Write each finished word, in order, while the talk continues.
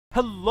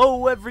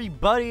Hello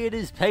everybody, it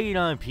is Peggy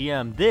 9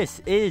 PM.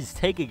 This is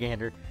Take a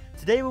Gander.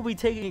 Today we'll be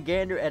taking a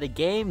gander at a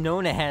game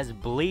known as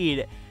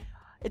Bleed.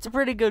 It's a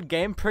pretty good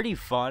game, pretty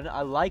fun.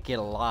 I like it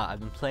a lot.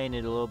 I've been playing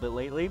it a little bit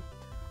lately.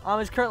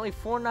 It's currently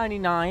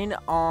 $4.99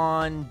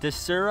 on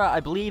Desura. I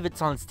believe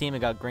it's on Steam. It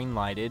got green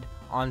lighted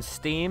on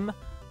Steam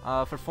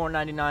for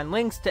 $4.99.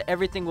 Links to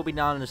everything will be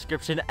down in the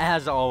description.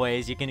 As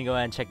always, you can go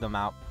ahead and check them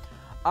out.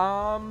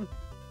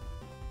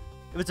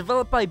 It was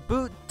developed by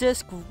Boot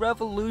Disc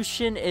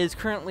Revolution. It is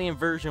currently in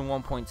version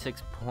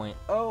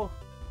 1.6.0.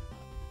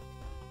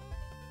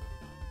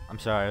 I'm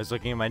sorry, I was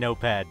looking at my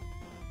notepad.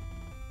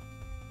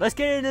 Let's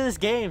get into this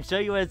game, show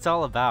you what it's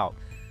all about.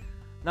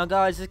 Now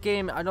guys, this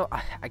game,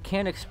 I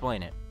can't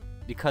explain it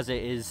because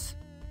it's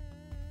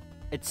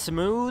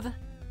smooth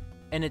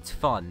and it's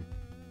fun.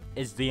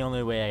 Is the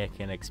only way I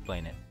can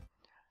explain it.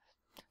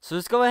 So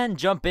let's go ahead and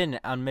jump in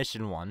on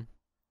mission 1.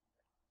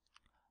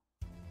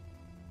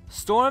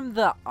 Storm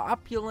the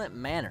Opulent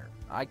Manor.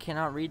 I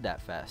cannot read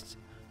that fast.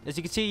 As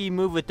you can see, you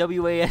move with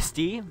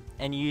WASD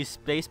and you use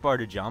spacebar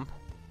to jump.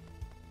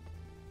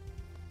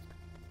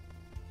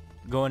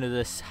 Go into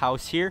this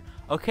house here.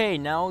 Okay,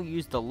 now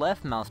use the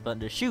left mouse button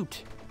to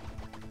shoot.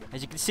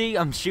 As you can see,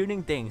 I'm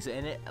shooting things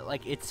and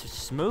it's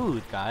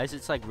smooth, guys.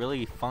 It's like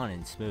really fun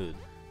and smooth.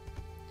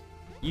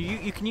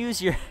 You can use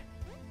your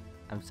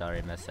I'm sorry,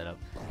 I messed that up.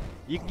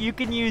 You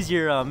can use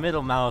your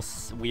middle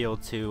mouse wheel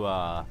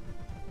to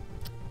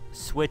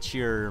switch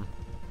your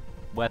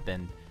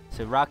weapon.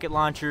 So rocket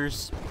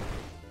launchers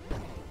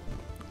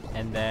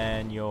and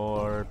then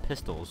your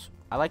pistols.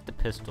 I like the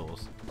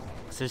pistols.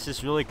 So it's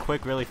just really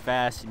quick, really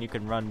fast, and you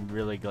can run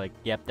really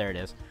yep, there it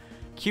is.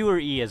 Q or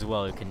E as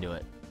well, you can do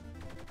it.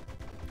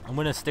 I'm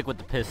gonna stick with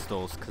the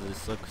pistols because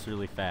this looks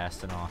really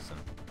fast and awesome.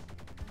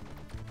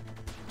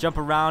 Jump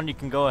around, you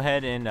can go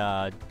ahead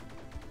and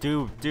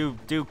do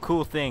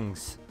cool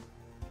things.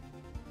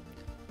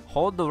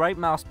 Hold the right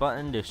mouse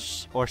button to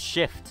or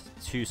shift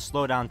to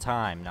slow down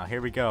time. Now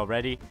here we go.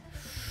 Ready?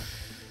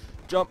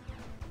 Jump.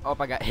 Oh,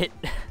 I got hit.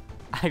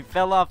 I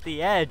fell off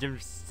the edge. I'm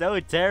so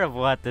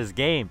terrible at this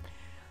game.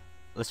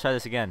 Let's try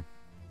this again.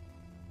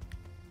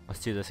 Let's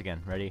do this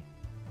again. Ready?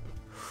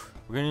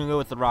 We're gonna go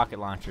with the rocket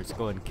launcher. Let's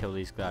go ahead and kill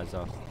these guys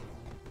off.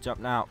 Jump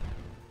now.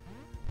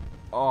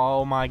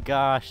 Oh my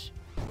gosh.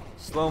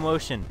 Slow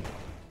motion.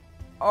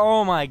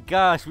 Oh my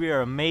gosh, we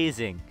are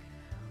amazing.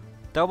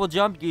 Double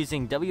jump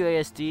using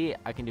WASD.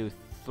 I can do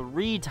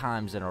 3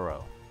 times in a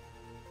row.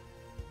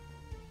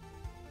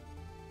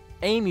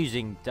 Aim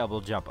using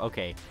double jump.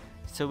 Okay,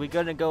 so we're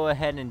gonna go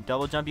ahead and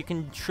double jump. You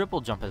can triple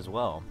jump as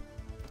well.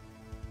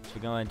 So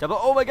we're going double.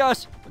 Oh my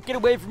gosh! Get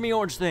away from me,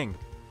 orange thing,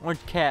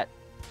 orange cat.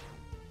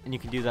 And you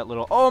can do that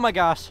little. Oh my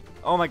gosh!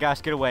 Oh my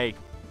gosh! Get away!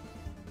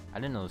 I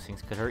didn't know those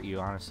things could hurt you,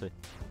 honestly.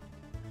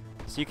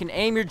 So you can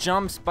aim your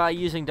jumps by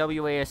using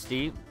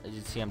WASD, as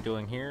you see I'm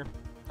doing here.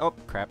 Oh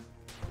crap!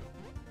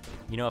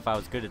 You know, if I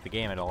was good at the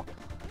game at all.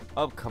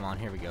 Oh come on!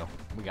 Here we go.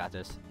 We got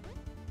this.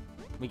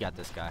 We got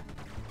this guy.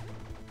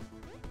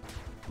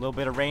 A little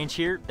bit of range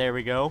here. There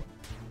we go.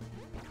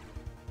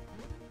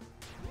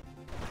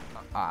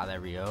 Ah,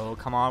 there we go.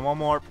 Come on, one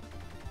more.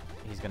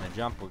 He's gonna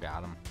jump. We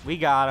got him. We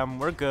got him.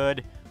 We're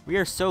good. We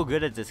are so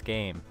good at this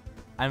game.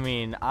 I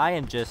mean, I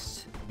am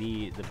just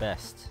the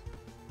best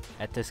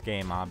at this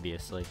game,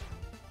 obviously.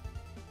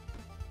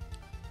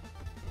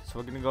 So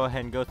we're gonna go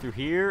ahead and go through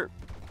here.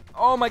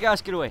 Oh my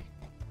gosh, get away.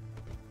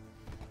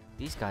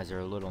 These guys are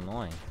a little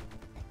annoying.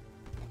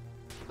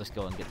 Let's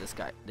go and get this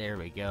guy. There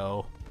we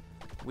go.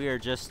 We are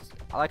just,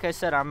 like I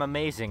said, I'm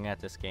amazing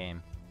at this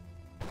game.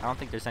 I don't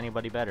think there's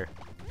anybody better.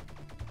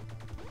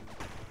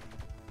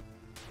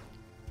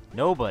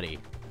 Nobody.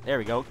 There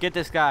we go. Get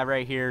this guy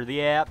right here.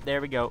 Yeah, there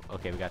we go.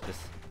 Okay, we got this.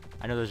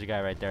 I know there's a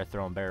guy right there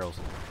throwing barrels.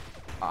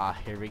 Ah,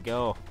 here we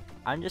go.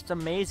 I'm just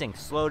amazing.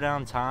 Slow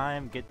down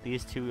time. Get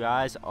these 2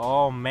 guys.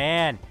 Oh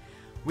man.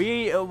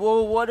 We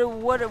what?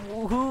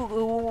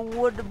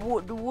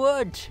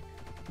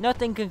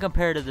 Nothing can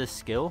compare to this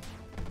skill.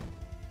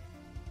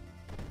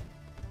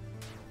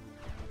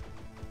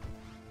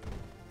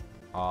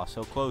 Oh,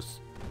 so close.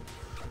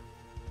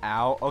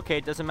 Ow. Okay,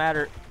 it doesn't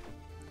matter.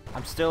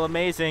 I'm still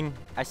amazing.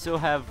 I still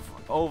have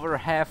over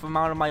half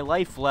amount of my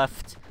life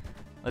left.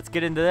 Let's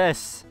get into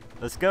this.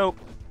 Let's go.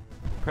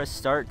 Press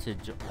start to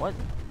what?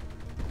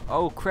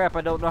 Oh crap,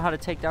 I don't know how to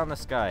take down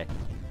this guy.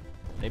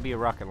 Maybe a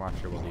rocket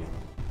launcher will do.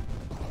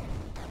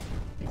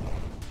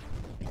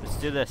 Let's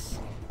do this.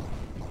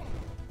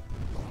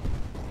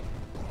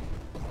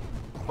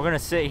 We're gonna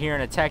sit here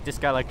and attack this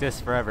guy like this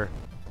forever.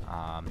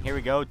 Here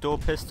we go. Dual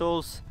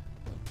pistols.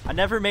 I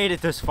never made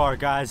it this far,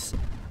 guys.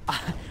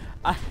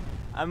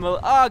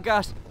 Oh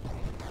gosh.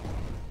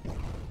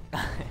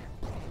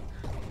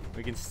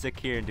 We can stick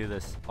here and do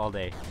this all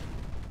day.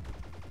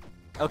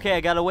 Okay,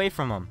 I got away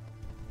from him.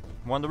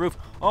 I'm on the roof.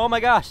 Oh my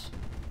gosh.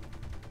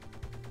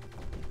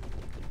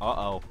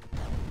 Uh-oh.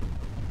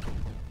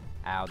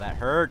 Ow, that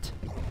hurt.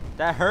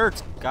 That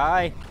hurt,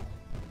 guy.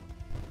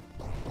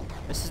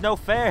 This is no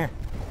fair.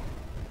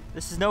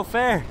 This is no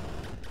fair.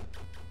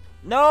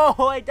 No,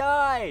 I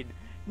died.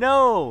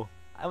 No,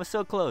 I was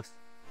so close.